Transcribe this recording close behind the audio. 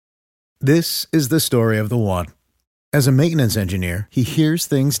This is the story of the one. As a maintenance engineer, he hears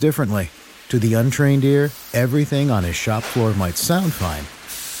things differently. To the untrained ear, everything on his shop floor might sound fine,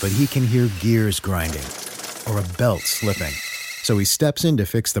 but he can hear gears grinding or a belt slipping. So he steps in to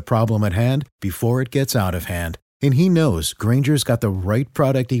fix the problem at hand before it gets out of hand. And he knows Grainger's got the right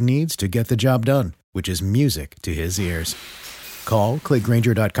product he needs to get the job done, which is music to his ears. Call, click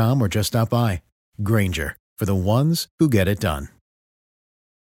Grainger.com, or just stop by. Grainger, for the ones who get it done.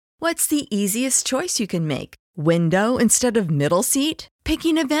 What's the easiest choice you can make? Window instead of middle seat?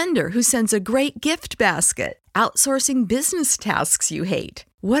 Picking a vendor who sends a great gift basket? Outsourcing business tasks you hate?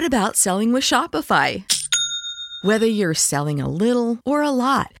 What about selling with Shopify? Whether you're selling a little or a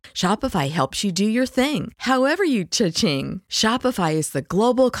lot, Shopify helps you do your thing, however you cha-ching. Shopify is the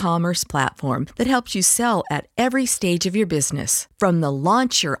global commerce platform that helps you sell at every stage of your business. From the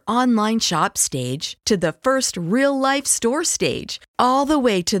launch your online shop stage to the first real-life store stage, all the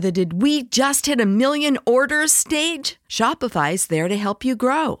way to the did we just hit 1 million orders stage. Shopify's there to help you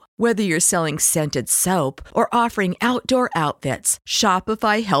grow. Whether you're selling scented soap or offering outdoor outfits,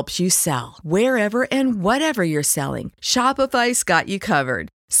 Shopify helps you sell. Wherever and whatever you're selling, Shopify's got you covered.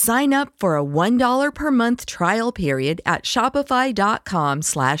 Sign up for a $1 per month trial period at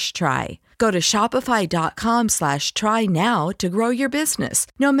shopify.com/try. Go to shopify.com/try now to grow your business,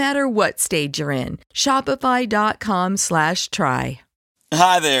 no matter what stage you're in. Shopify.com/try.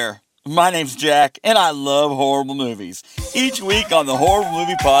 Hi there. My name's Jack, and I love horrible movies. Each week on the Horrible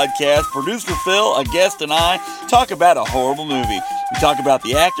Movie Podcast, producer Phil, a guest, and I talk about a horrible movie. We talk about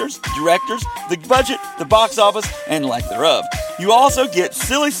the actors, directors, the budget, the box office, and lack thereof. You also get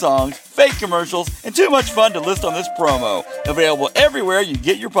silly songs, fake commercials, and too much fun to list on this promo. Available everywhere you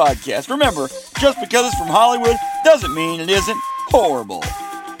get your podcast. Remember, just because it's from Hollywood doesn't mean it isn't horrible.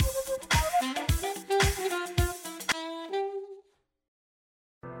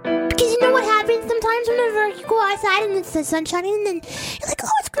 Sometimes whenever you go outside and it's the sun shining, and then you're like, oh,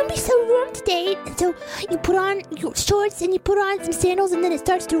 it's going to be so warm today. And so you put on your shorts and you put on some sandals, and then it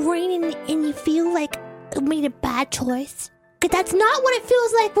starts to rain, and you feel like you made a bad choice. Because that's not what it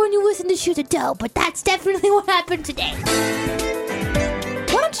feels like when you listen to Shoe the Dough, but that's definitely what happened today.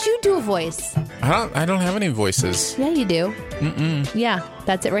 Why don't you do a voice? I don't have any voices. Yeah, you do. Mm-mm. Yeah,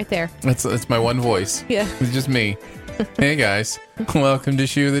 that's it right there. It's my one voice. Yeah. It's just me. Hey guys, welcome to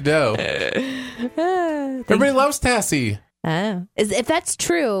Shoe the Dough. Everybody loves Tassie. Oh. If that's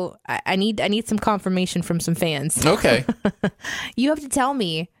true, I need some confirmation from some fans. Okay. You have to tell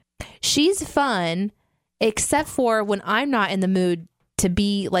me she's fun, except for when I'm not in the mood to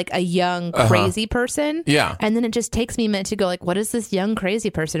be like a young crazy person. Yeah. And then it just takes me a minute to go like, what does this young crazy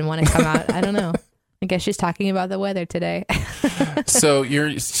person want to come out? I don't know. I guess she's talking about the weather today. So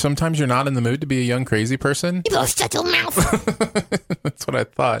sometimes you're not in the mood to be a young crazy person? You shut your mouth. That's what I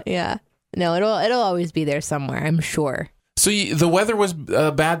thought. Yeah. No, it'll always be there somewhere, I'm sure. So the weather was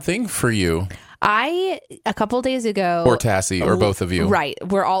a bad thing for you? A couple days ago... Or Tassie, or both of you. Right.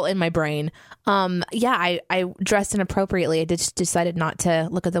 We're all in my brain. Yeah, I dressed inappropriately. I just decided not to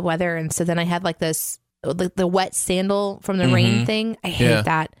look at the weather. And so then I had like this... the wet sandal from the rain thing. I hate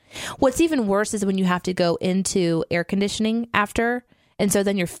that. What's even worse is when you have to go into air conditioning after, and so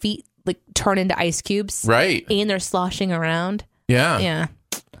then your feet like turn into ice cubes, right? And they're sloshing around. Yeah.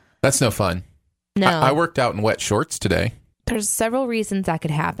 That's no fun. No, I worked out in wet shorts today. There's several reasons that could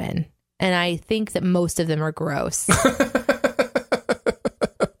happen, and I think that most of them are gross.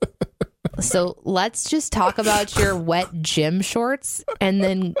 So let's just talk about your wet gym shorts and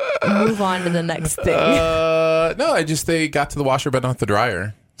then move on to the next thing. No, they got to the washer but not the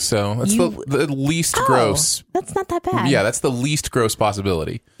dryer. So that's the least gross. That's not that bad. Yeah, that's the least gross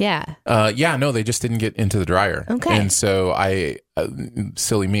possibility. Yeah. No, they just didn't get into the dryer. Okay. And so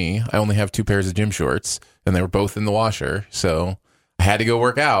silly me, I only have 2 pairs of gym shorts and they were both in the washer. So I had to go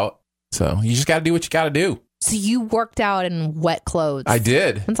work out. So you just got to do what you got to do. So you worked out in wet clothes. I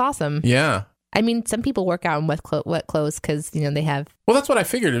did. That's awesome. Yeah. I mean, some people work out in wet clothes because, they have... Well, that's what I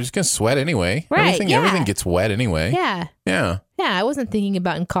figured. It was going to sweat anyway. Right, Everything gets wet anyway. Yeah. Yeah. Yeah, I wasn't thinking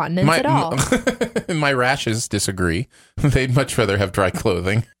about incontinence at all. My rashes disagree. They'd much rather have dry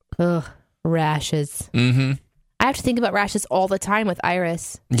clothing. Ugh, rashes. Mm-hmm. I have to think about rashes all the time with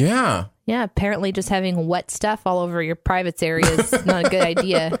Iris. Yeah. Yeah, apparently just having wet stuff all over your privates area is not a good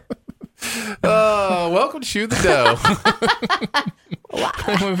idea. Oh, welcome to Shoe the Dough.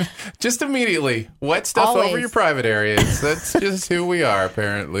 Just immediately. Wet stuff over your private areas. That's just who we are,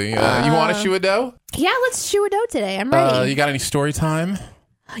 apparently. You want to shoe a dough? Yeah, let's shoe a dough today. I'm ready. You got any story time?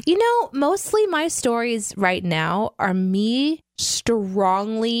 Mostly my stories right now are me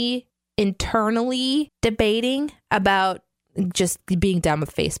strongly, internally debating about just being done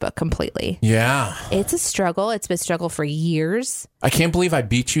with Facebook completely. Yeah. It's a struggle. It's been a struggle for years. I can't believe I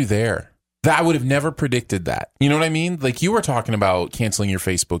beat you there. I would have never predicted that. You know what I mean? Like, you were talking about canceling your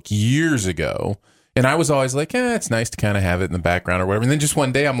Facebook years ago, and I was always like, it's nice to kind of have it in the background or whatever. And then just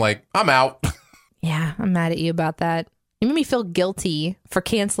one day I'm like, I'm out. Yeah, I'm mad at you about that. You made me feel guilty for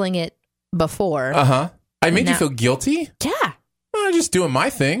canceling it before. I made you feel guilty? Yeah. Well, I'm just doing my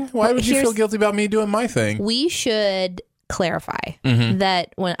thing. Why would you feel guilty about me doing my thing? We should clarify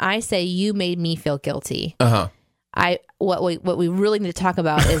that when I say you made me feel guilty, what we really need to talk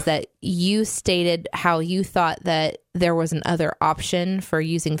about is that you stated how you thought that there was an other option for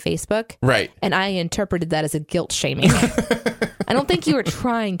using Facebook. Right. And I interpreted that as a guilt shaming. I don't think you were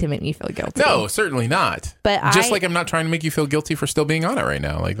trying to make me feel guilty. No, certainly not. But just like I'm not trying to make you feel guilty for still being on it right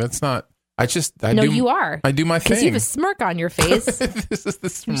now. Like, that's not... you are. I do my thing. Because you have a smirk on your face. The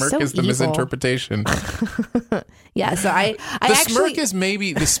smirk is the evil. misinterpretation. Yeah, so I the smirk is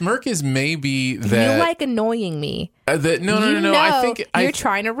maybe that you like annoying me. No. I think you're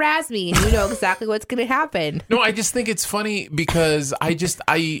trying to razz me, and you know exactly what's going to happen. No, I just think it's funny because I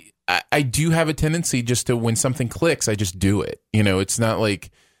do have a tendency just to, when something clicks, I just do it. You know, it's not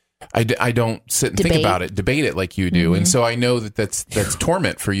like I don't sit and think about it, debate it like you do. And so I know that's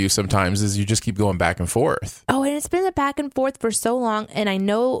torment for you sometimes, is you just keep going back and forth. Oh, and it's been a back and forth for so long. And I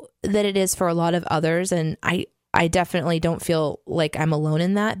know that it is for a lot of others. And I definitely don't feel like I'm alone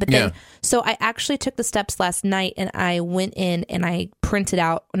in that. But then, so I actually took the steps last night and I went in and I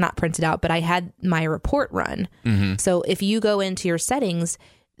not printed out, but I had my report run. So if you go into your settings,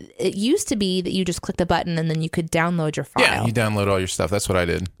 it used to be that you just clicked a button and then you could download your file. Yeah, you download all your stuff. That's what I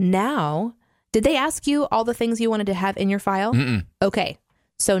did. Now, did they ask you all the things you wanted to have in your file? Mm-mm. Okay.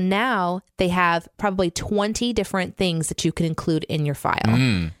 So now they have probably 20 different things that you can include in your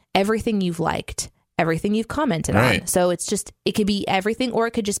file. Everything you've liked, everything you've commented on. So it could be everything, or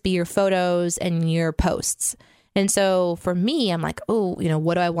it could just be your photos and your posts. And so for me, I'm like,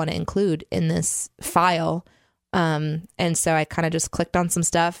 what do I want to include in this file? And so I kind of just clicked on some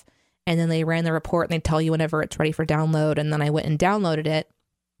stuff, and then they ran the report, and they tell you whenever it's ready for download. And then I went and downloaded it.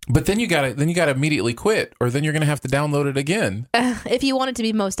 But then you gotta immediately quit, or then you're going to have to download it again. If you want it to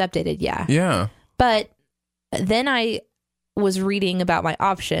be most updated. Yeah. Yeah. But then I was reading about my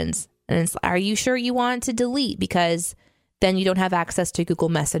options, and it's, are you sure you want to delete? Because then you don't have access to Google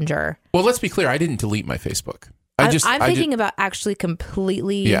Messenger. Well, let's be clear. I didn't delete my Facebook. I'm thinking about actually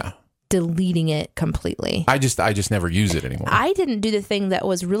completely deleting it completely. I just never use it anymore. I didn't do the thing that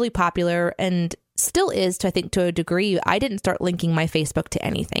was really popular and still is, to a degree. I didn't start linking my Facebook to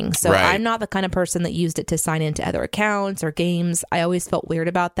anything. So I'm not the kind of person that used it to sign into other accounts or games. I always felt weird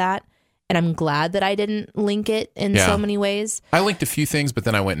about that. And I'm glad that I didn't link it in so many ways. I linked a few things, but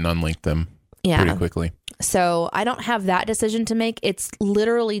then I went and unlinked them pretty quickly. So I don't have that decision to make. It's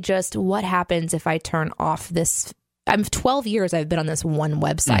literally just what happens if I turn off this. I'm 12 years I've been on this one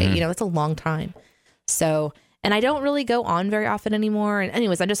website. It's a long time. So, and I don't really go on very often anymore. And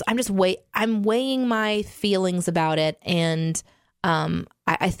anyways, I'm weighing my feelings about it. And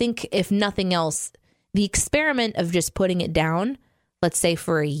I think if nothing else, the experiment of just putting it down, let's say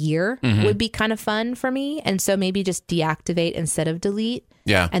for a year, would be kind of fun for me. And so maybe just deactivate instead of delete.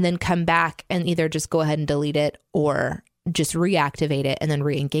 Yeah. And then come back and either just go ahead and delete it, or just reactivate it and then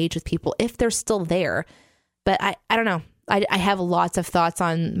re-engage with people if they're still there. But I don't know. I have lots of thoughts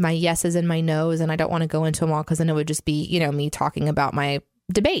on my yeses and my nos, and I don't want to go into them all because then it would just be, me talking about my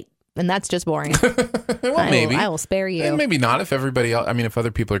debate. And that's just boring. Maybe. I will spare you. And maybe not if everybody else, if other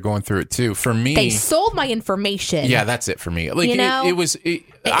people are going through it too. For me, they sold my information. Yeah, that's it for me. Like,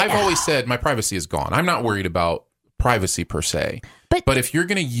 I've always said my privacy is gone. I'm not worried about privacy per se. But if you're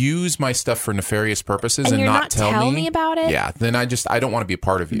going to use my stuff for nefarious purposes and not tell me about it, then I don't want to be a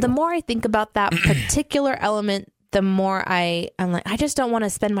part of you. The more I think about that particular element, the more I'm like, I just don't want to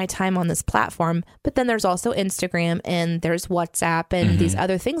spend my time on this platform. But then there's also Instagram, and there's WhatsApp, and these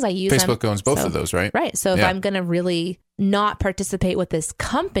other things I use. Facebook owns both of those, right? Right. So if I'm going to really not participate with this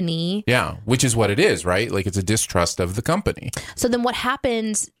company. Yeah, which is what it is, right? Like, it's a distrust of the company. So then what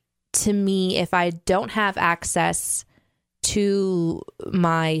happens to me if I don't have access to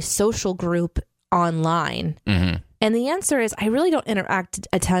my social group online? And the answer is I really don't interact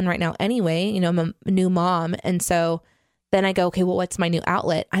a ton right now anyway. I'm a new mom. And so then I go, okay, well, what's my new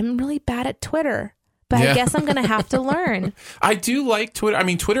outlet? I'm really bad at Twitter, but I guess I'm going to have to learn. I do like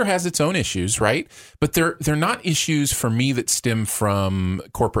Twitter. Twitter has its own issues, right? But they're not issues for me that stem from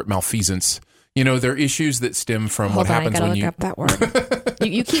corporate malfeasance. There are issues that stem from what happens when you... I gotta look up that word.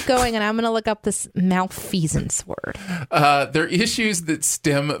 you keep going, and I'm going to look up this malfeasance word. There are issues that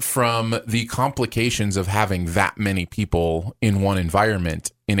stem from the complications of having that many people in one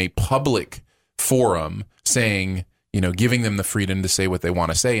environment in a public forum saying, giving them the freedom to say what they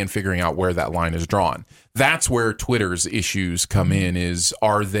want to say and figuring out where that line is drawn. That's where Twitter's issues come in, is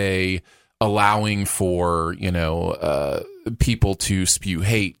are they allowing for, people to spew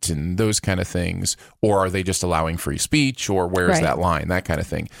hate and those kind of things, or are they just allowing free speech, or where's that line, that kind of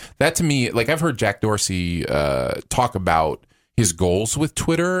thing. That to me, like I've heard Jack Dorsey talk about his goals with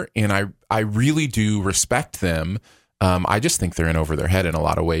Twitter, and I really do respect them. I just think they're in over their head in a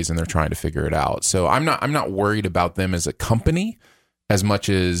lot of ways, and they're trying to figure it out. So I'm not worried about them as a company as much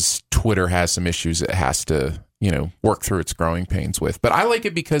as Twitter has some issues it has to, work through its growing pains with. But I like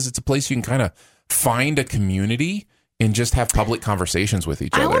it because it's a place you can kind of find a community and just have public conversations with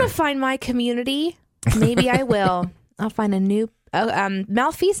each other. I want to find my community. Maybe I will. I'll find a new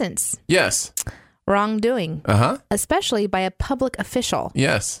malfeasance. Yes. Wrongdoing. Uh-huh. Especially by a public official.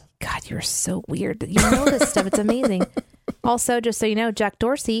 Yes. God, you're so weird. You know this stuff. It's amazing. Also, just so you know, Jack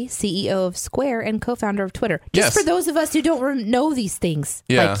Dorsey, CEO of Square and co-founder of Twitter. Just for those of us who don't know these things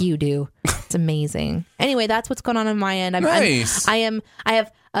like you do. It's amazing. Anyway, that's what's going on my end. Nice. I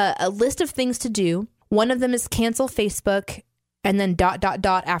have a list of things to do. One of them is cancel Facebook and then ...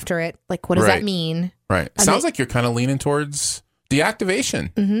 after it. Like, what does that mean? Right. Sounds like you're kind of leaning towards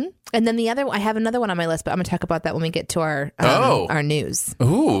deactivation. Mm-hmm. And then I have another one on my list, but I'm going to talk about that when we get to our news.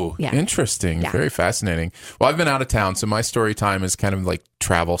 Ooh, interesting. Yeah. Very fascinating. Well, I've been out of town, so my story time is kind of like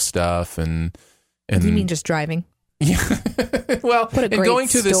travel stuff and you mean just driving? Yeah. Well, and going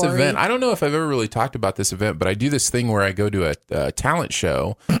to this story. event, I don't know if I've ever really talked about this event, but I do this thing where I go to a talent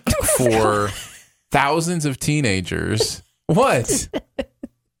show for thousands of teenagers. What?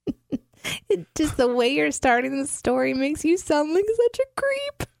 Just the way you're starting the story makes you sound like such a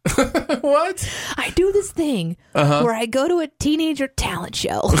creep. What? I do this thing where I go to a teenager talent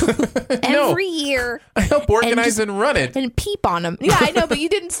show every year. I help organize and run it. And peep on them. Yeah, I know, but you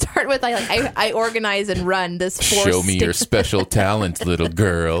didn't start with I organize and run this Show me your special talent, little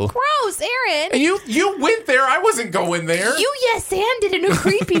girl. Gross, Aaron. And you went there. I wasn't going there. You yes-anded in a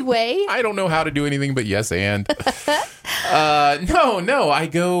creepy way. I don't know how to do anything but yes and. No. I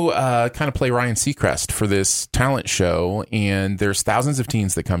go kind of play Ryan Seacrest for this talent show, and there's thousands of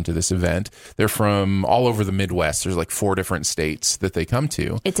teens that come to this event. They're from all over the Midwest. There's like 4 different states that they come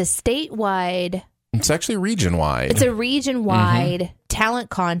to. It's a statewide. It's actually region-wide. It's a region-wide talent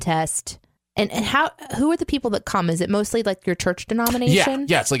contest. And who are the people that come? Is it mostly like your church denomination?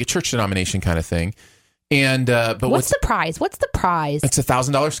 Yeah, it's like a church denomination kind of thing. And but what's the prize? It's a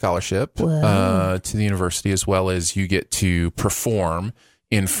 $1,000 scholarship to the university, as well as you get to perform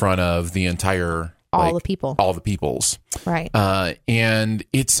in front of the entire all the peoples. Right. And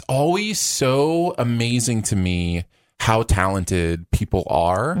it's always so amazing to me how talented people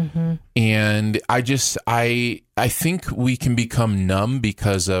are. Mm-hmm. And I think we can become numb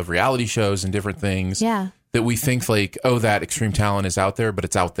because of reality shows and different things. Yeah. That we think like, oh, that extreme talent is out there, but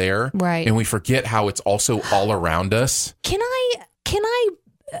it's out there. Right. And we forget how it's also all around us. Can I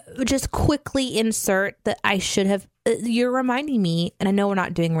just quickly insert that I should have, you're reminding me, and I know we're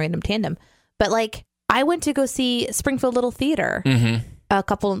not doing Random Tandem, but like I went to go see Springfield Little Theater a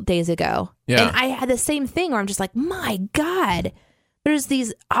couple days ago. Yeah. And I had the same thing where I'm just like, my God, there's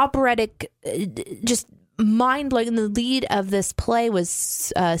these operatic, just mind-blowing. And the lead of this play was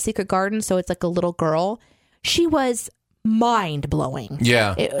Secret Garden. So it's like a little girl. She was mind-blowing.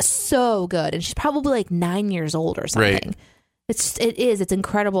 Yeah. It was so good. And she's probably like 9 years old or something. Right. It's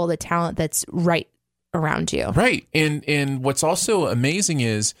incredible, the talent that's right around you. Right. And what's also amazing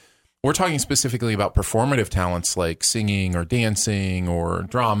is we're talking specifically about performative talents like singing or dancing or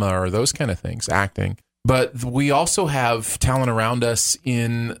drama or those kind of things, acting. But we also have talent around us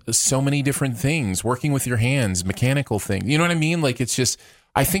in so many different things, working with your hands, mechanical things. You know what I mean? Like, it's just,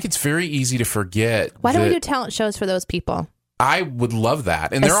 I think it's very easy to forget. Why don't we do talent shows for those people? I would love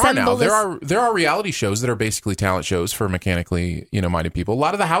that. And there are reality shows that are basically talent shows for mechanically, minded people. A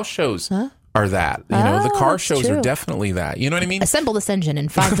lot of the house shows are that. The car shows are definitely that. You know what I mean? Assemble this engine in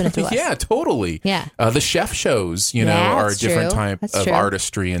 5 minutes or less. Yeah, totally. Yeah. The chef shows, are a different type of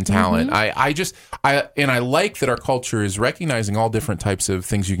artistry and talent. Mm-hmm. I like that our culture is recognizing all different types of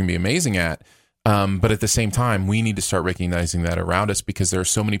things you can be amazing at. But at the same time, we need to start recognizing that around us, because there are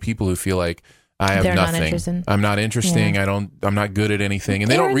so many people who feel like, I have nothing. I'm not interesting. Yeah. I'm not good at anything.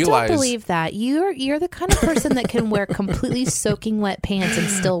 And they don't realize. Don't believe that. You're the kind of person that can wear completely soaking wet pants and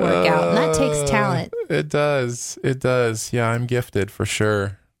still work out. And that takes talent. It does. Yeah, I'm gifted for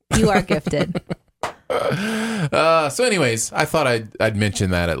sure. You are gifted. So anyways, I thought I'd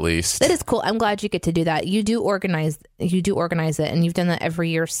mention that at least. That is cool. I'm glad you get to do that. You do organize it, and you've done that every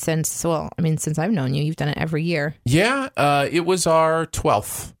year since I've known you. You've done it every year. Yeah, it was our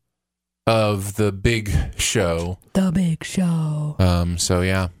 12th of the big show. The big show. So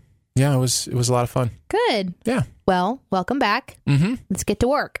yeah, it was a lot of fun. Good. Yeah. Well, welcome back. Mm-hmm. Let's get to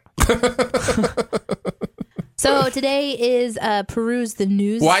work. So today is Peruse the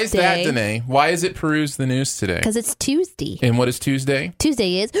News Why is day. that, Danae? Why is it Peruse the News today? Because it's Tuesday. And what is Tuesday?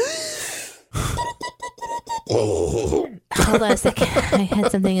 Tuesday is... Hold on a second. I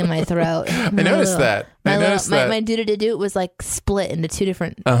had something in my throat. I noticed that. My do-do-do-do was like split into two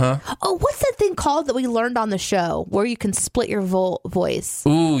different... Uh-huh. Oh, what's that thing called that we learned on the show where you can split your voice?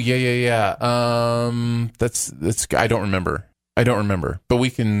 Ooh, yeah. That's I don't remember. But we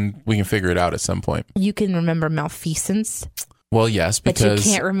can figure it out at some point. You can remember malfeasance. Well, yes, because but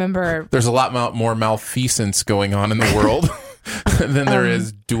you can't remember. There's a lot more malfeasance going on in the world than there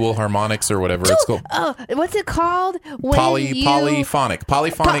is dual harmonics or whatever it's called. Oh, what's it called? When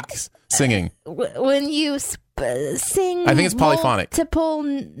Polyphonic singing. When you sing, I think it's polyphonic. Multiple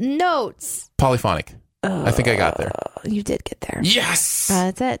notes. Polyphonic. I think I got there. You did get there. Yes.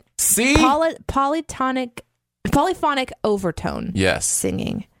 That's it. See? Polyphonic overtone. Yes.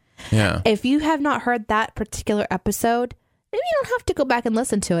 Singing. Yeah. If you have not heard that particular episode, maybe you don't have to go back and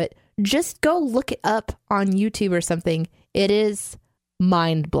listen to it. Just go look it up on YouTube or something. It is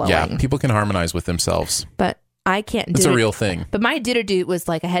mind-blowing. Yeah, people can harmonize with themselves. But I can't do it. It's a real thing. But my do-do-do was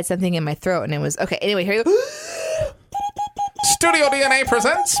like I had something in my throat and it was, okay, anyway, here you go. Studio DNA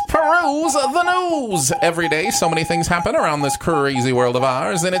presents Peruse the News. Every day, so many things happen around this crazy world of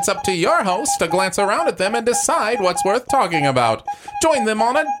ours, and it's up to your host to glance around at them and decide what's worth talking about. Join them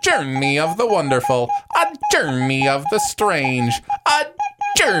on a journey of the wonderful, a journey of the strange, a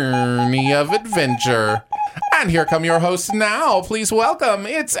journey of adventure. And here come your hosts now. Please welcome,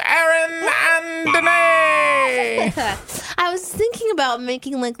 it's Aaron and Danae. I was thinking about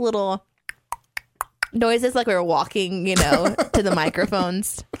making like little noises like we were walking, to the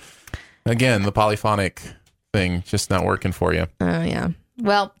microphones. Again, the polyphonic thing just not working for you. Oh, yeah.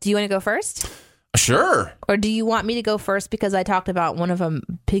 Well, do you want to go first? Sure. Or do you want me to go first because I talked about one of them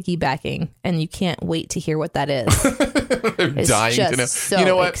piggybacking and you can't wait to hear what that is? I'm dying to know. So you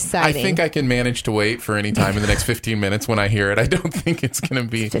know what? exciting. I think I can manage to wait for any time in the next 15 minutes when I hear it. I don't think it's going to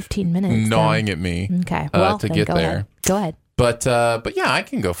be 15 minutes gnawing at me. Okay. Well, to get go there. Ahead. Go ahead. But yeah, I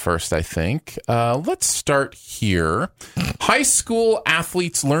can go first, I think. Let's start here. High school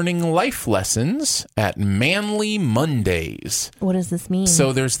athletes learning life lessons at Manly Mondays. What does this mean?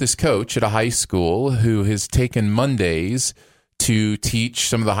 So there's this coach at a high school who has taken Mondays to teach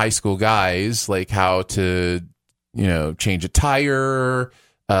some of the high school guys like how to, change a tire,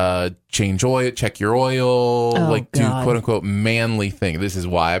 change oil, check your oil, do quote unquote manly thing. This is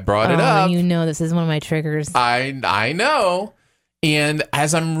why I brought it up. This is one of my triggers. I know. And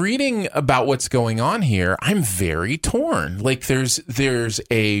as I'm reading about what's going on here, I'm very torn. Like there's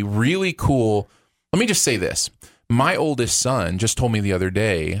a really cool, let me just say this. My oldest son just told me the other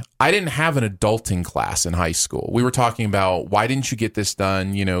day, I didn't have an adulting class in high school. We were talking about why didn't you get this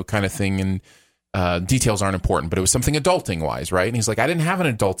done, kind of thing. And details aren't important, but it was something adulting wise, right? And he's like, I didn't have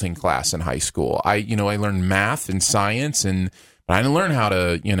an adulting class in high school. I learned math and science, but I didn't learn how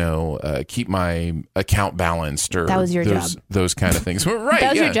to, keep my account balanced or that was your job. Those kind of things. Right.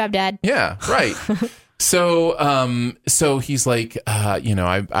 That was your job, Dad. Yeah. Right. So he's like,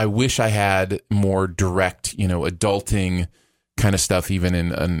 I wish I had more direct, adulting kind of stuff, even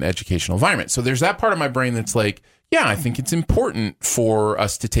in an educational environment. So there's that part of my brain that's like, yeah, I think it's important for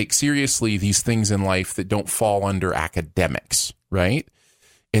us to take seriously these things in life that don't fall under academics, right?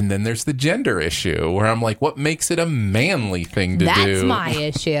 And then there's the gender issue where I'm like, what makes it a manly thing to do? That's my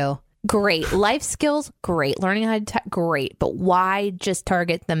issue. Great. Life skills, great. Learning how to, great. But why just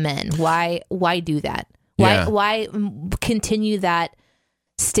target the men? Why do that? Why continue that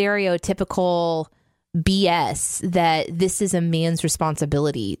stereotypical BS that this is a man's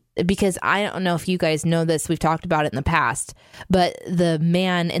responsibility? Because I don't know if you guys know this, we've talked about it in the past, but the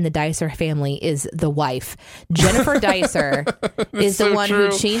man in the Dicer family is the wife. Jennifer Dicer is the one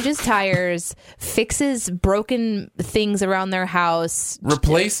who changes tires, fixes broken things around their house,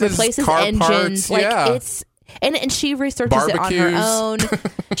 replaces car parts, engines. yeah. And she researches barbecues. It on her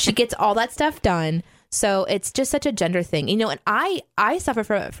own. She gets all that stuff done. So it's just such a gender thing, and I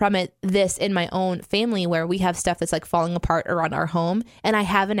suffer from this in my own family where we have stuff that's like falling apart around our home, and I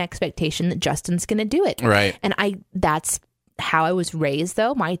have an expectation that Justin's going to do it. Right. And that's how I was raised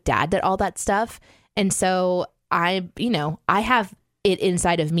though. My dad did all that stuff. And so I have it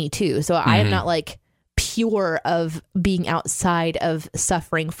inside of me too. So I am not like pure of being outside of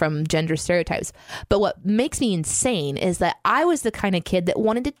suffering from gender stereotypes. But what makes me insane is that I was the kind of kid that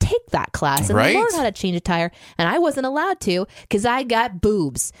wanted to take that class and learn how to change a tire, and I wasn't allowed to because I got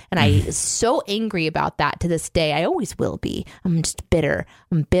boobs. And I'm so angry about that to this day. I always will be. I'm just bitter.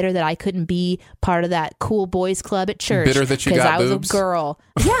 I'm bitter that I couldn't be part of that cool boys club at church. Bitter that you got boobs? I was a girl.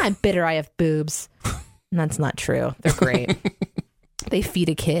 Yeah, I'm bitter I have boobs. And that's not true. They're great. They feed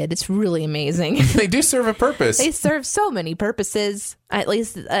a kid. It's really amazing. They do serve a purpose. They serve so many purposes, at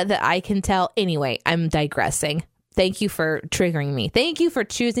least that I can tell. Anyway, I'm digressing. Thank you for triggering me. Thank you for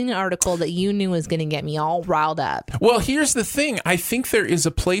choosing an article that you knew was going to get me all riled up. Well, here's the thing. I think there is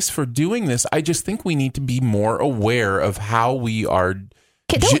a place for doing this. I just think we need to be more aware of how we are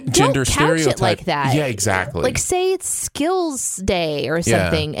gender stereotyped like that. Yeah, exactly. Like say it's Skills Day or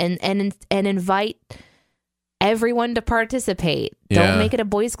something, and invite everyone to participate. Don't make it a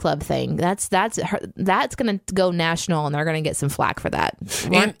boys club thing. That's going to go national, and they're going to get some flack for that.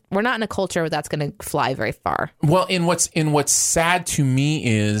 We're not in a culture where that's going to fly very far. Well, in what's sad to me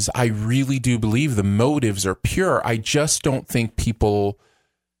is I really do believe the motives are pure. I just don't think people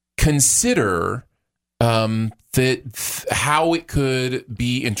consider how it could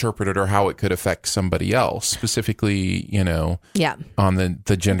be interpreted or how it could affect somebody else, specifically, on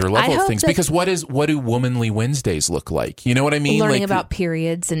the gender level of things. Because what do Womanly Wednesdays look like? You know what I mean? Learning about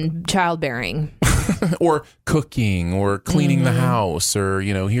periods and childbearing. Or cooking or cleaning the house, or,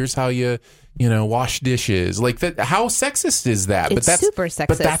 here's how you wash dishes. Like that. How sexist is that? It's super sexist.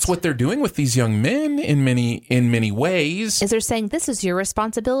 But that's what they're doing with these young men in many ways. Is they're saying this is your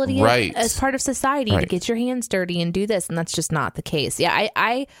responsibility as part of society to get your hands dirty and do this, and that's just not the case. Yeah,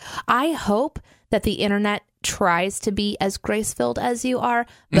 I hope that the internet tries to be as grace-filled as you are,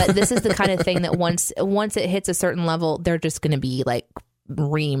 but this is the kind of thing that once it hits a certain level, they're just going to be like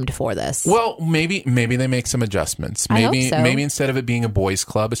reamed for this. Well, maybe they make some adjustments. Maybe instead of it being a boys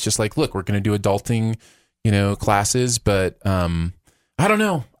club, it's just like, look, we're going to do adulting, classes. But I don't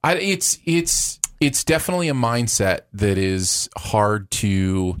know. It's definitely a mindset that is hard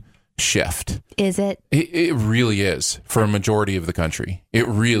to shift. Is it? It really is for a majority of the country. It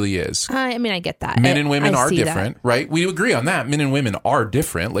really is. I mean, I get that. Men and women are different, right? We agree on that. Men and women are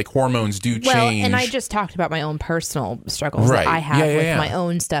different. Like hormones do change. Well, and I just talked about my own personal struggles that I have with my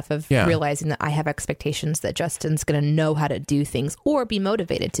own stuff of realizing that I have expectations that Justin's going to know how to do things or be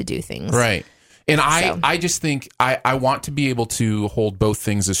motivated to do things. Right. And I just think I want to be able to hold both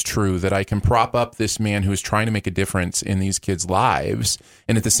things as true, that I can prop up this man who is trying to make a difference in these kids' lives,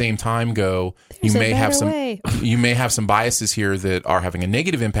 and at the same time go, you may have some biases here that are having a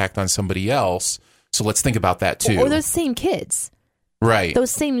negative impact on somebody else. So let's think about that too. Or those same kids. Right.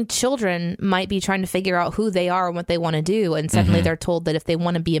 Those same children might be trying to figure out who they are and what they want to do, and suddenly they're told that if they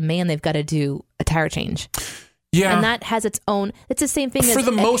want to be a man, they've got to do a tire change. Yeah. And that has its own, it's the same thing for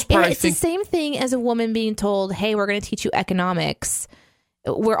the most part. It's the same thing as a woman being told, hey, we're going to teach you economics,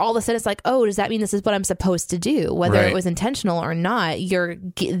 where all of a sudden it's like, oh, does that mean this is what I'm supposed to do? Whether it was intentional or not,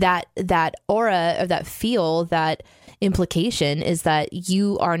 that aura of that feel, that implication is that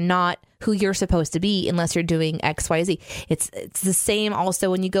you are not who you're supposed to be unless you're doing X, Y, Z. It's the same also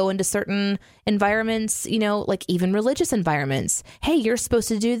when you go into certain environments, like even religious environments. Hey, you're supposed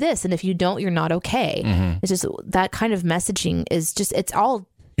to do this, and if you don't, you're not okay. It's just that kind of messaging is just, it's all.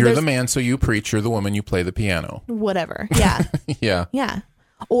 You're the man, so you preach. You're the woman, you play the piano. Whatever. Yeah. Yeah. Yeah.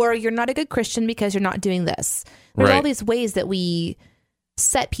 Or you're not a good Christian because you're not doing this. There's all these ways that we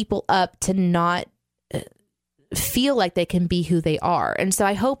set people up to not feel like they can be who they are. And so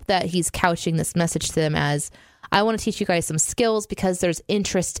I hope that he's couching this message to them as, I want to teach you guys some skills because there's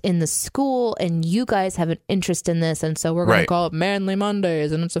interest in the school and you guys have an interest in this. And so we're going to call it Manly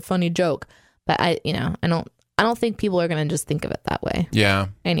Mondays, and it's a funny joke. But I don't think people are going to just think of it that way. Yeah.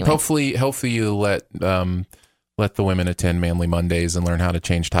 Anyway. Hopefully you let the women attend Manly Mondays and learn how to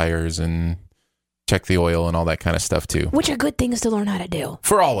change tires and check the oil and all that kind of stuff too. Which are good things to learn how to do.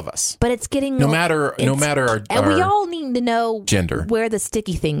 For all of us. But it's getting... No matter our and we all need to know gender, where the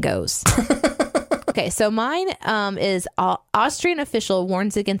sticky thing goes. Okay, so mine is Austrian official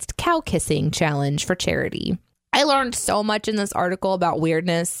warns against cow kissing challenge for charity. I learned so much in this article about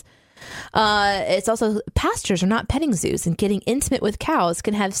weirdness. It's also, pastures are not petting zoos, and getting intimate with cows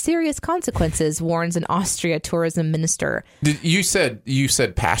can have serious consequences, warns an Austria tourism minister. You said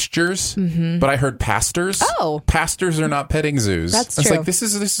pastures, but I heard pastors. Oh, pastors are not petting zoos. That's true. It's like this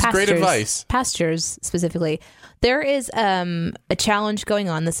is great advice. Pastures specifically. There is a challenge going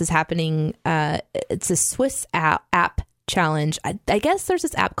on. This is happening. It's a Swiss app challenge. I guess there's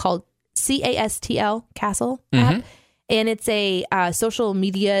this app called CASTL Castle app. And it's a social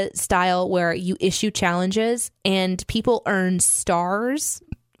media style where you issue challenges and people earn stars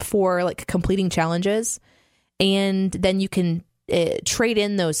for like completing challenges. And then you can trade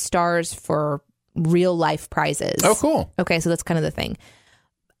in those stars for real life prizes. Oh, cool. Okay, so that's kind of the thing.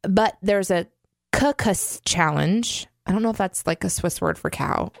 But there's a Kukus challenge. I don't know if that's like a Swiss word for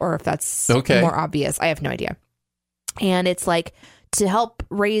cow or if that's more obvious. I have no idea. And it's like to help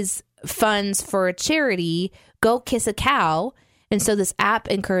raise funds for a charity, go kiss a cow. And so this app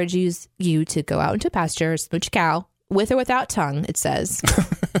encourages you to go out into pasture, smooch a cow with or without tongue, it says.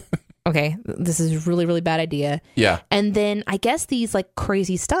 Okay, this is a really, really bad idea. Yeah. And then I guess these like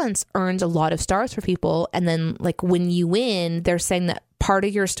crazy stunts earns a lot of stars for people. And then like when you win, they're saying that part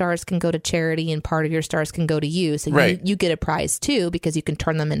of your stars can go to charity and part of your stars can go to you. So you get a prize too, because you can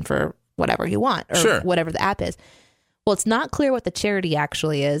turn them in for whatever you want or whatever the app is. Well, it's not clear what the charity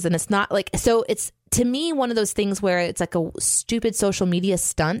actually is. And it's not like, so it's to me one of those things where it's like a stupid social media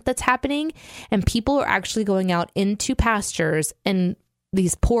stunt that's happening. And people are actually going out into pastures and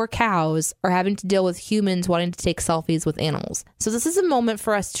these poor cows are having to deal with humans wanting to take selfies with animals. So this is a moment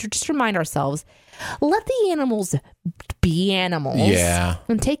for us to just remind ourselves, let the animals be animals. Yeah.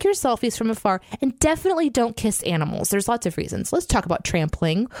 And take your selfies from afar and definitely don't kiss animals. There's lots of reasons. Let's talk about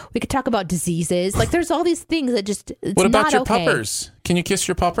trampling. We could talk about diseases. Like there's all these things that just, it's what about not your okay. puppers? Can you kiss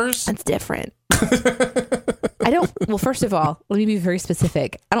your puppers? That's different. Well, first of all, let me be very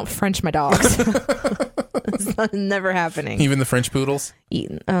specific. I don't French my dogs. It's never happening. Even the French poodles?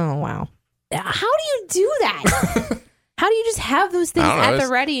 Oh, wow. How do you do that? How do you just have those things at the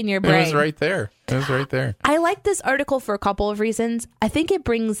ready in your brain? It was right there. I like this article for a couple of reasons. I think it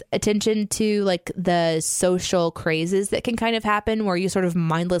brings attention to like the social crazes that can kind of happen where you sort of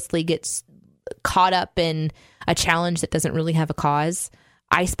mindlessly get caught up in a challenge that doesn't really have a cause.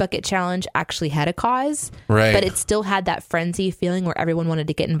 Ice Bucket Challenge actually had a cause, right? But it still had that frenzy feeling where everyone wanted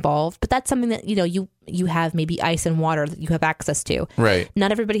to get involved. But that's something that, you have maybe ice and water that you have access to. Right.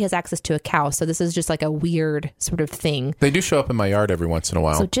 Not everybody has access to a cow. So this is just like a weird sort of thing. They do show up in my yard every once in a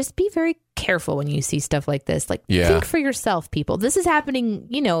while. So just be very careful when you see stuff like this. Like think for yourself, people. This is happening,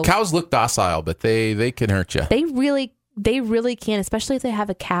 Cows look docile, but they can hurt you. They really can, especially if they have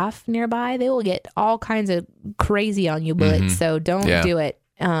a calf nearby. They will get all kinds of crazy on you, but so don't do it.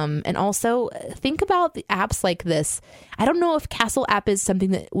 And also think about the apps like this. I don't know if Castle app is something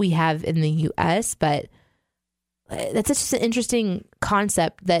that we have in the US, but that's just an interesting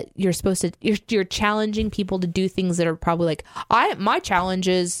concept that you're supposed to, you're challenging people to do things that are probably like, my challenge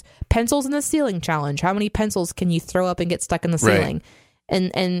is pencils in the ceiling challenge. How many pencils can you throw up and get stuck in the ceiling?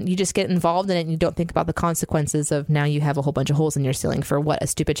 And you just get involved in it and you don't think about the consequences of now you have a whole bunch of holes in your ceiling for a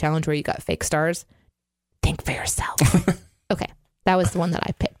stupid challenge where you got fake stars. Think for yourself. Okay. That was the one that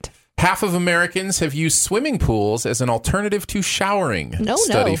I picked. Half of Americans have used swimming pools as an alternative to showering.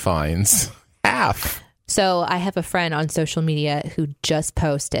 Study finds. Half. So I have a friend on social media who just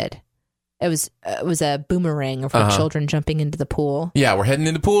posted. It was a boomerang for children jumping into the pool. Yeah, we're heading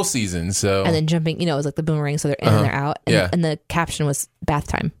into pool season, so and then jumping. It was like the boomerang, so they're in and they're out. And the caption was bath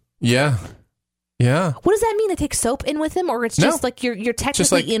time. Yeah. Yeah. What does that mean? They take soap in with them, or it's just like you're technically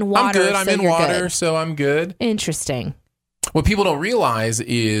just like, in water? I'm good. I'm in water, so I'm good. Interesting. What people don't realize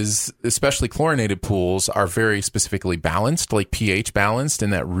is, especially chlorinated pools are very specifically balanced, like pH balanced,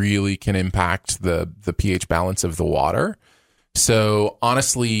 and that really can impact the pH balance of the water. So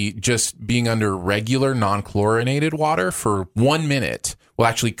honestly, just being under regular non-chlorinated water for 1 minute will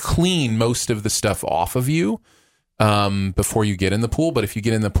actually clean most of the stuff off of you before you get in the pool. But if you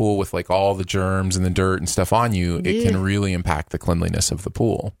get in the pool with like all the germs and the dirt and stuff on you, it can really impact the cleanliness of the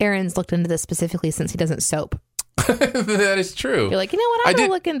pool. Aaron's looked into this specifically since he doesn't soap. That is true. You're like, you know what? I'm going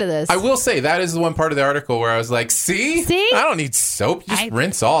to look into this. I will say that is the one part of the article where I was like, see? I don't need soap. Just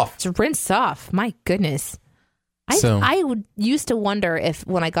rinse off. Just rinse off. My goodness. I used to wonder if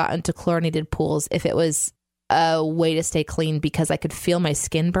when I got into chlorinated pools, if it was a way to stay clean because I could feel my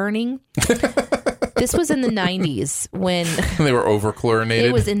skin burning. This was in the 90s when they were over chlorinated.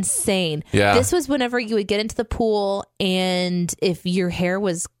 It was insane. Yeah. This was whenever you would get into the pool and if your hair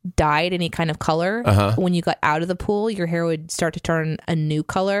was dyed any kind of color, when you got out of the pool, your hair would start to turn a new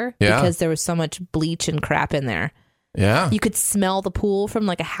color because there was so much bleach and crap in there. Yeah. You could smell the pool from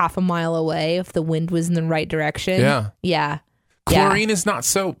like a half a mile away if the wind was in the right direction. Yeah. Yeah. Chlorine is not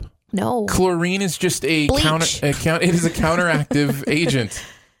soap. No. Chlorine is just it is a counteractive agent.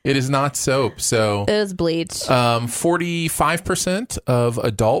 It is not soap. So it is bleach. 45% of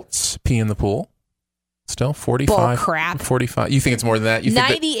adults pee in the pool. Still 45. Bull crap. 45. You think it's more than that?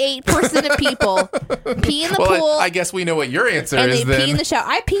 98% of people pee in the pool. I guess we know what your answer and is they then. pee in the shower.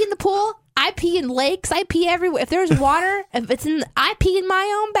 I pee in the pool I pee in lakes. I pee everywhere. If there's water, I pee in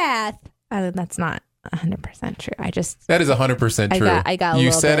my own bath. That's not 100% true. That is 100% true. I got a you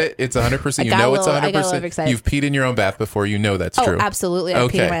little said bit. it. It's 100%. You know it's 100%. I got a little excited. You've peed in your own bath before. You know that's true. Oh, absolutely. I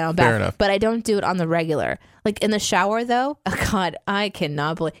pee in my own bath. Fair enough. But I don't do it on the regular. Like in the shower, though. Oh, God, I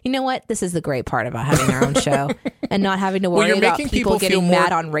cannot believe. You know what? This is the great part about having our own show and not having to worry about people getting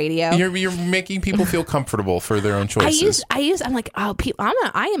mad on radio. You're making people feel comfortable for their own choices. I'm like, oh,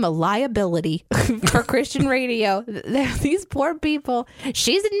 I am a liability for Christian radio. These poor people.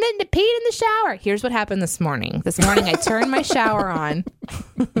 She's admitting to peeing in the shower. Here's what happened this morning. This morning, I turned my shower on.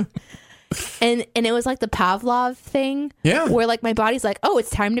 And it was like the Pavlov thing, where like my body's like, oh, it's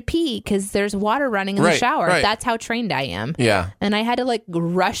time to pee because there's water running in the shower. Right. That's how trained I am. Yeah, and I had to like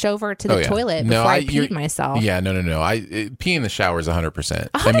rush over to the toilet before I peed myself. Yeah, no. Pee in the shower is 100%.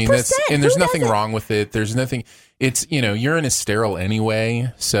 I mean, there's nothing wrong with it. There's nothing. It's urine is sterile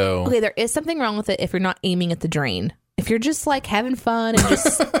anyway. So okay, there is something wrong with it if you're not aiming at the drain. If you're just like having fun and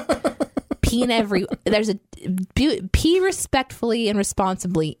just. Pee respectfully and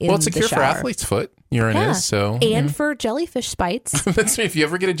responsibly in the shower. Well, it's a cure for athlete's foot. Urine is so, and for jellyfish bites. That's if you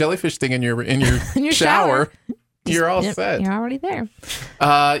ever get a jellyfish sting in your shower, you're all set. You're already there.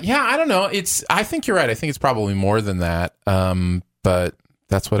 Yeah, I don't know. I think you're right. I think it's probably more than that. But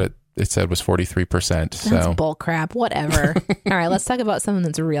that's what it said was 43%. So that's bull crap. Whatever. All right, let's talk about something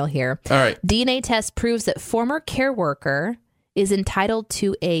that's real here. All right. DNA test proves that former care worker is entitled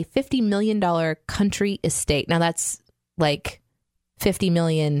to a $50 million country estate. Now that's like $50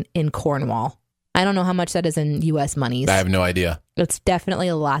 million in Cornwall. I don't know how much that is in U.S. monies. I have no idea. It's definitely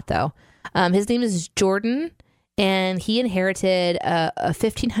a lot, though. His name is Jordan, and he inherited a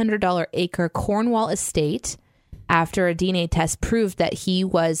 $1,500 acre Cornwall estate after a DNA test proved that he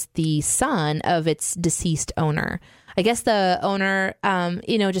was the son of its deceased owner. I guess the owner,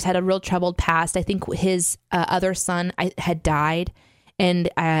 just had a real troubled past. I think his other son had died, and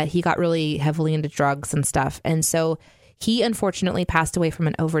he got really heavily into drugs and stuff. And so he unfortunately passed away from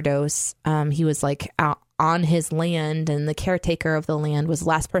an overdose. He was like out on his land, and the caretaker of the land was the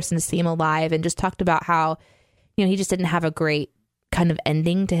last person to see him alive, and just talked about how, he just didn't have a great kind of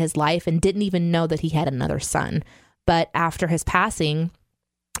ending to his life and didn't even know that he had another son. But after his passing,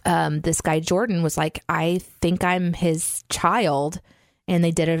 this guy Jordan was like, I think I'm his child, and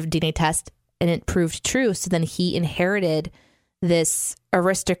they did a DNA test and it proved true. So then he inherited this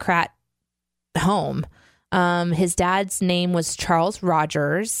aristocrat home. His dad's name was Charles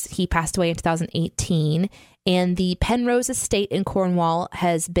Rogers. He passed away in 2018, and the Penrose estate in Cornwall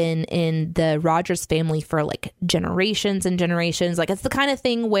has been in the Rogers family for like generations and generations. Like it's the kind of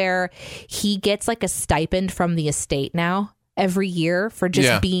thing where he gets like a stipend from the estate now every year for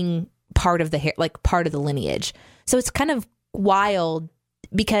just being part of the lineage. So it's kind of wild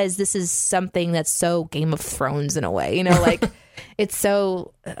because this is something that's so Game of Thrones in a way, like it's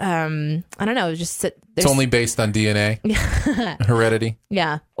so, I don't know, it's only based on DNA, heredity.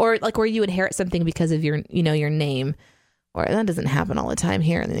 Yeah. Or like where you inherit something because of your, your name, or that doesn't happen all the time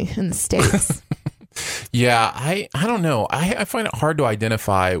here in the States. Yeah. I don't know. I find it hard to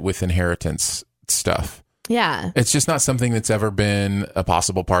identify with inheritance stuff. Yeah. It's just not something that's ever been a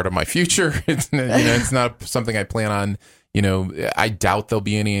possible part of my future. It's not something I plan on, I doubt there'll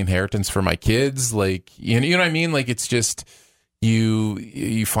be any inheritance for my kids. Like, you know what I mean? Like, it's just,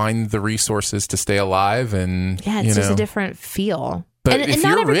 you find the resources to stay alive, and it's just a different feel. But if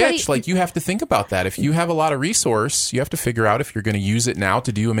you're rich, like, you have to think about that. If you have a lot of resource, you have to figure out if you're going to use it now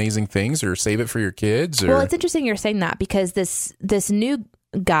to do amazing things or save it for your kids. Well, it's interesting you're saying that, because this new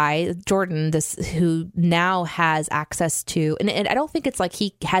guy, Jordan, who now has access to, and I don't think it's like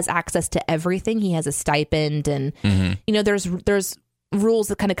he has access to everything. He has a stipend, and there's rules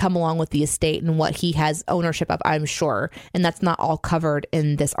that kind of come along with the estate and what he has ownership of, I'm sure. And that's not all covered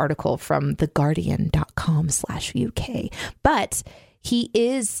in this article from theguardian.com/UK. But he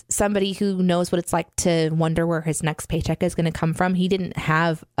is somebody who knows what it's like to wonder where his next paycheck is going to come from. He didn't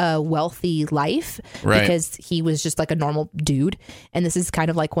have a wealthy life because he was just like a normal dude. And this is kind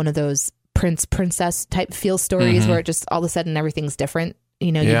of like one of those princess type feel stories where it just all of a sudden everything's different.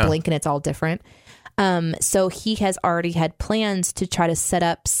 You blink and it's all different. So he has already had plans to try to set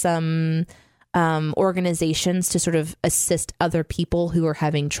up some organizations to sort of assist other people who are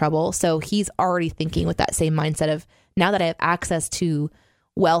having trouble. So he's already thinking with that same mindset of, now that I have access to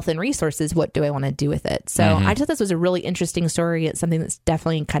wealth and resources, what do I want to do with it? So I just thought this was a really interesting story. It's something that's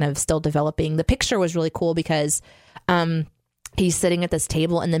definitely kind of still developing. The picture was really cool because he's sitting at this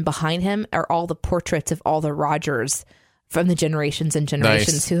table, and then behind him are all the portraits of all the Rogers from the generations and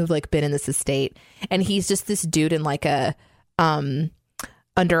generations who have like been in this estate. And he's just this dude in like a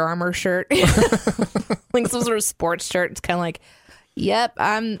Under Armour shirt, like some sort of sports shirt. It's kind of like, yep,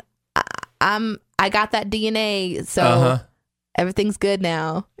 I got that DNA, so everything's good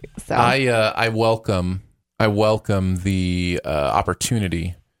now. So I welcome the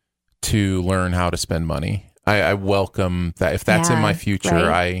opportunity to learn how to spend money. I welcome that. If that's in my future,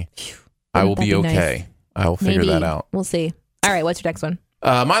 right? I will be okay. Nice. I will figure that out. We'll see. All right, what's your next one?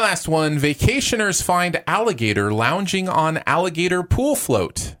 My last one, vacationers find alligator lounging on alligator pool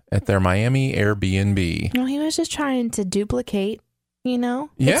float at their Miami Airbnb. No, he was just trying to duplicate, Yeah.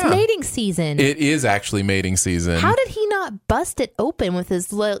 It's mating season. It is actually mating season. How did he not bust it open with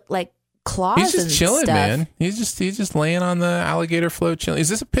his, claws? He's just chilling, stuff? Man. He's just laying on the alligator float chilling. Is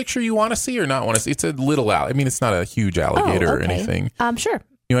this a picture you want to see or not want to see? It's a little I mean, it's not a huge alligator or anything. Sure.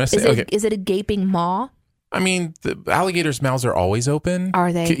 You want to see? Is it a gaping maw? I mean, the alligators' mouths are always open.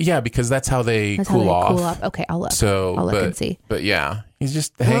 Are they? Yeah, because that's how they cool off. Okay, I'll look. I'll look and see. But yeah, he's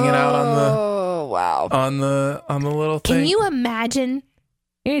just hanging out on the little thing. Can you imagine?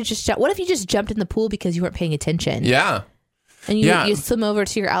 What if you just jumped in the pool because you weren't paying attention? Yeah. And you swim over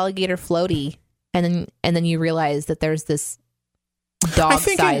to your alligator floaty, and then you realize that there's this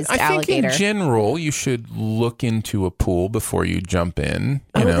dog-sized alligator. I think in general, you should look into a pool before you jump in.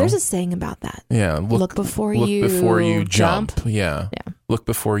 There's a saying about that. Yeah, look before you jump. Yeah, look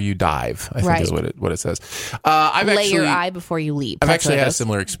before you dive. I think is what it says. Lay your eye before you leap. I've actually had a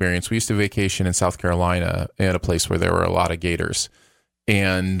similar experience. We used to vacation in South Carolina at a place where there were a lot of gators.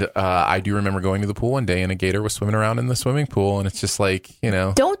 And I do remember going to the pool one day and a gator was swimming around in the swimming pool. And it's just like,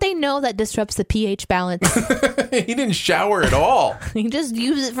 Don't they know that disrupts the pH balance? He didn't shower at all. He just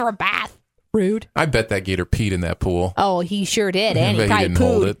used it for a bath. Rude. I bet that gator peed in that pool. Oh, he sure did. And he didn't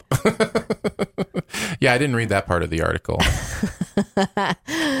hold it. Yeah, I didn't read that part of the article.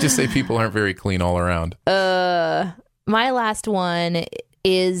 Just say people aren't very clean all around. My last one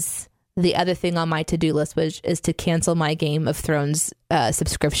is the other thing on my to-do list, which is to cancel my Game of Thrones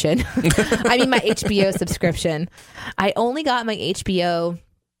subscription. I mean, my HBO subscription. I only got my HBO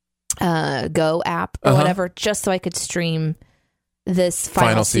Go app or whatever just so I could stream this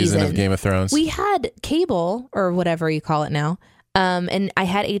final season of Game of Thrones. We had cable or whatever you call it now. And I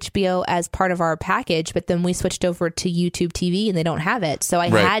had HBO as part of our package, but then we switched over to YouTube TV and they don't have it. So I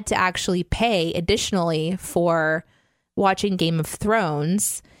had to actually pay additionally for watching Game of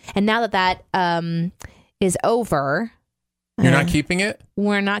Thrones. And now that is over. You're not keeping it?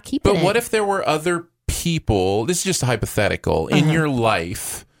 We're not keeping it. But what if there were other people, this is just a hypothetical, in your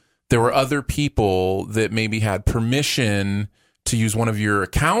life, there were other people that maybe had permission to use one of your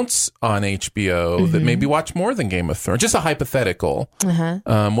accounts on HBO that maybe watch more than Game of Thrones? Just a hypothetical.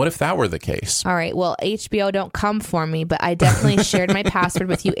 What if that were the case? All right. Well, HBO don't come for me, but I definitely shared my password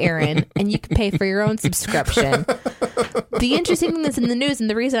with you, Aaron, and you can pay for your own subscription. The interesting thing that's in the news, and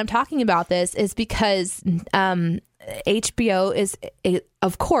the reason I'm talking about this is because HBO is,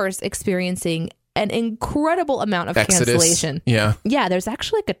 of course, experiencing an incredible amount of cancellation. Yeah. Yeah, there's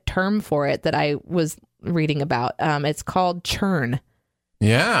actually like a term for it that I was reading about. It's called churn.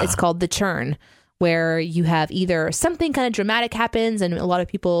 Yeah. It's called the churn, where you have either something kind of dramatic happens and a lot of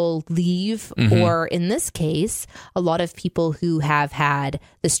people leave, or in this case, a lot of people who have had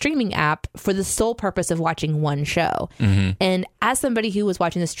the streaming app for the sole purpose of watching one show. And as somebody who was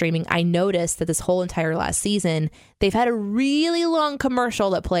watching the streaming, I noticed that this whole entire last season, they've had a really long commercial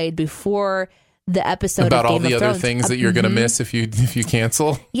that played before the episode about of Game all the of other Thrones. things that you're going to miss if you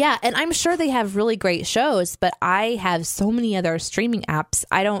cancel. Yeah, and I'm sure they have really great shows, but I have so many other streaming apps.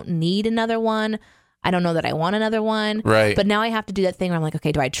 I don't need another one. I don't know that I want another one. Right. But now I have to do that thing where I'm like,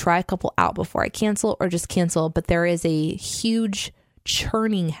 okay, do I try a couple out before I cancel or just cancel? But there is a huge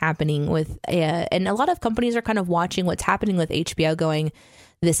churning happening with, and a lot of companies are kind of watching what's happening with HBO going,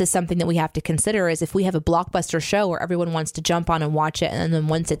 this is something that we have to consider is if we have a blockbuster show where everyone wants to jump on and watch it, and then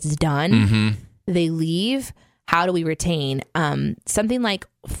once it's done, they leave. How do we retain? Something like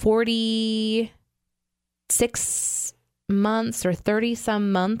 46 months or 30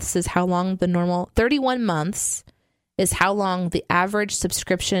 some months is how long 31 months is how long the average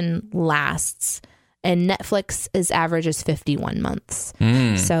subscription lasts. And Netflix is average is 51 months.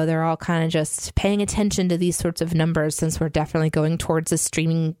 So they're all kind of just paying attention to these sorts of numbers since we're definitely going towards a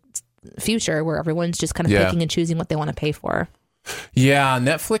streaming future where everyone's just kind of picking and choosing what they want to pay for. Yeah,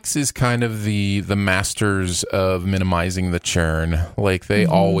 Netflix is kind of the masters of minimizing the churn. Like they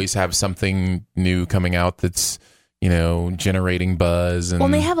always have something new coming out that's, generating buzz.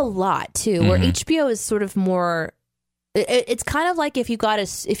 And they have a lot too, where HBO is sort of more, it's kind of like if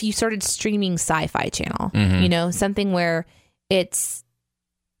you started streaming Sci-Fi Channel, something where it's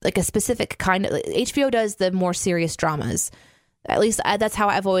like a specific kind of, HBO does the more serious dramas. At least that's how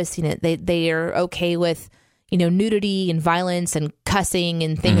I've always seen it. They are okay with, nudity and violence and cussing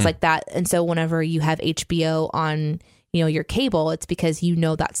and things like that. And so whenever you have HBO on, your cable, it's because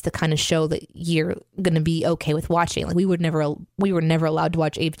that's the kind of show that you're going to be okay with watching. Like we were never allowed to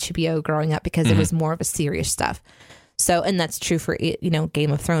watch HBO growing up because it was more of a serious stuff. So, and that's true for,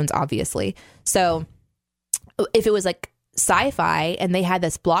 Game of Thrones, obviously. So if it was like sci-fi and they had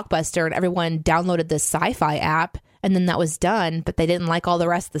this Blockbuster and everyone downloaded this sci-fi app and then that was done, but they didn't like all the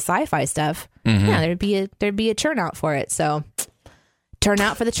rest of the sci-fi stuff, there'd be a churn out for it. So turn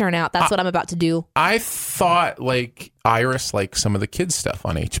out for the churn out. That's what I'm about to do. I thought like Iris liked some of the kids stuff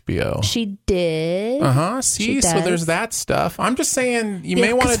on HBO. She did. See, so there's that stuff. I'm just saying you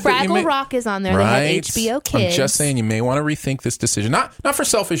may want to. Fraggle Rock is on there. Right. They have HBO Kids. I'm just saying you may want to rethink this decision. Not for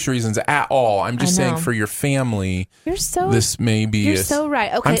selfish reasons at all. I'm just saying for your family. This may be. You're so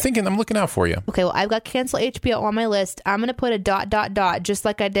right. Okay. I'm looking out for you. Okay. Well, I've got cancel HBO on my list. I'm gonna put a ... just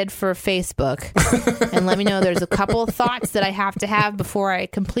like I did for Facebook, and let me know. There's a couple of thoughts that I have to have before I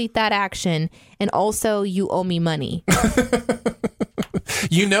complete that action, and also you owe me money.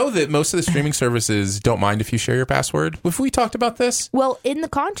 You know that most of the streaming services don't mind if you share your password. Have we talked about this? Well, in the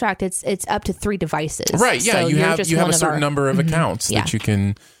contract, it's up to 3 devices. Right. Yeah. So you have a certain number of accounts that you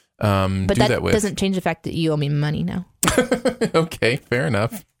can do that with. But that doesn't change the fact that you owe me money now. Okay. Fair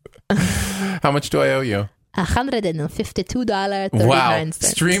enough. How much do I owe you? $152.39. Wow.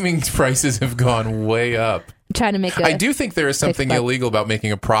 Streaming prices have gone way up. Trying to make I do think there is something illegal about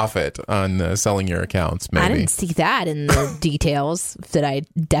making a profit on selling your accounts. Maybe. I didn't see that in the details that I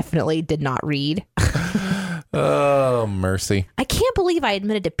definitely did not read. Oh, mercy. I can't believe I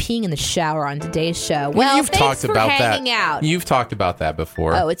admitted to peeing in the shower on today's show. Well, you've talked about hanging out. You've talked about that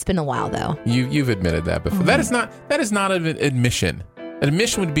before. Oh, it's been a while though. You've admitted that before. That is not an admission. An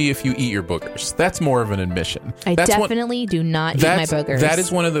admission would be if you eat your boogers. That's more of an admission. I definitely do not eat my boogers. That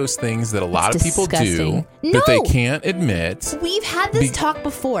is one of those things that a lot of people do that they can't admit. We've had this talk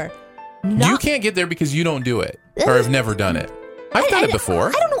before. You can't get there because you don't do it or have never done it. I've done it before.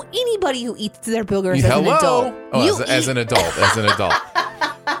 I don't know anybody who eats their boogers as an adult. Oh, as an adult.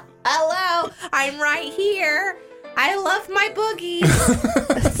 Hello, I'm right here. I love my boogies.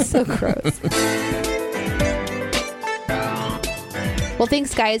 That's so gross. Well,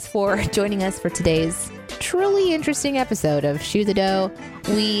 thanks, guys, for joining us for today's truly interesting episode of Shoe the Dough.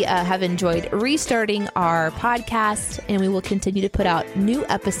 We have enjoyed restarting our podcast, and we will continue to put out new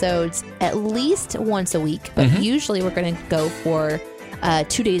episodes at least once a week. But usually we're going to go for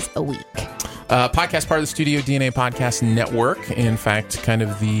 2 days a week. Podcast part of the Studio DNA Podcast Network. In fact, kind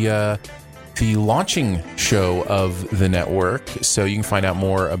of the launching show of the network. So you can find out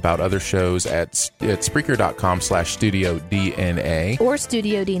more about other shows at Spreaker.com/StudioDNA. Or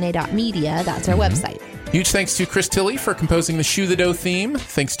StudioDNA.media. That's our website. Huge thanks to Chris Tilley for composing the Shoe the Dough theme.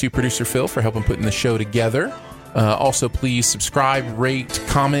 Thanks to producer Phil for helping putting the show together. Also, please subscribe, rate,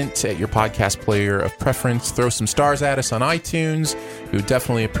 comment at your podcast player of preference. Throw some stars at us on iTunes. We would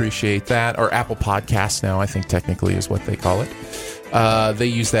definitely appreciate that. Or Apple Podcasts now, I think technically is what they call it. They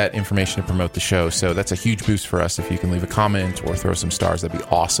use that information to promote the show, so that's a huge boost for us. If you can leave a comment or throw some stars, that'd be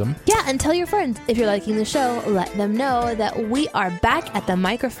awesome. Yeah, and tell your friends. If you're liking the show, let them know that we are back at the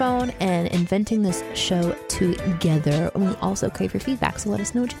microphone and inventing this show together. And we also crave your feedback, so let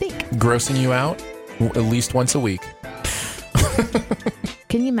us know what you think. Grossing you out at least once a week.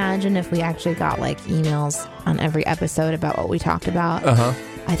 Can you imagine if we actually got emails on every episode about what we talked about?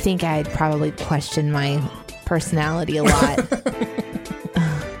 I think I'd probably question my personality a lot.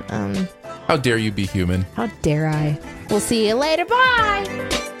 How dare you be human? How dare I? We'll see you later. Bye.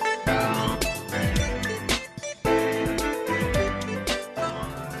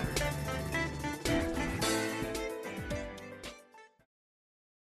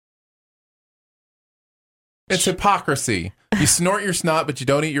 It's hypocrisy. You snort your snot, but you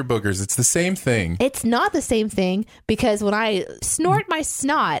don't eat your boogers. It's the same thing. It's not the same thing because when I snort my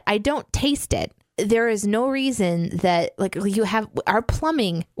snot, I don't taste it. There is no reason that you have our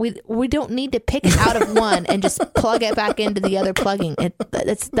plumbing. We don't need to pick it out of one and just plug it back into the other plugging.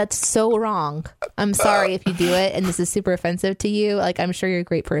 That's so wrong. I'm sorry if you do it and this is super offensive to you. I'm sure you're a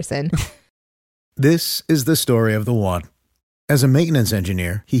great person. This is the story of the one. As a maintenance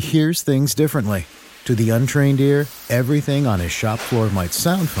engineer, he hears things differently. To the untrained ear, everything on his shop floor might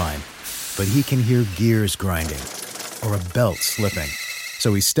sound fine, but he can hear gears grinding or a belt slipping.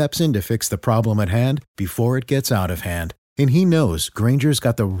 So he steps in to fix the problem at hand before it gets out of hand. And he knows Grainger's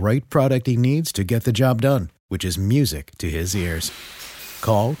got the right product he needs to get the job done, which is music to his ears.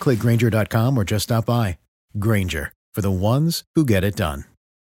 Call, click Grainger.com, or just stop by. Grainger, for the ones who get it done.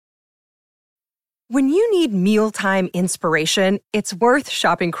 When you need mealtime inspiration, it's worth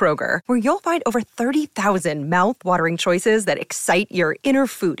shopping Kroger, where you'll find over 30,000 mouth-watering choices that excite your inner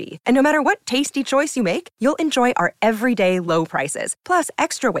foodie. And no matter what tasty choice you make, you'll enjoy our everyday low prices, plus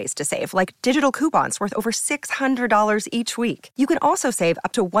extra ways to save, like digital coupons worth over $600 each week. You can also save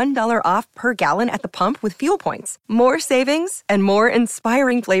up to $1 off per gallon at the pump with fuel points. More savings and more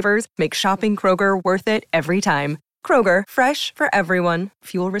inspiring flavors make shopping Kroger worth it every time. Kroger, fresh for everyone.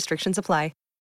 Fuel restrictions apply.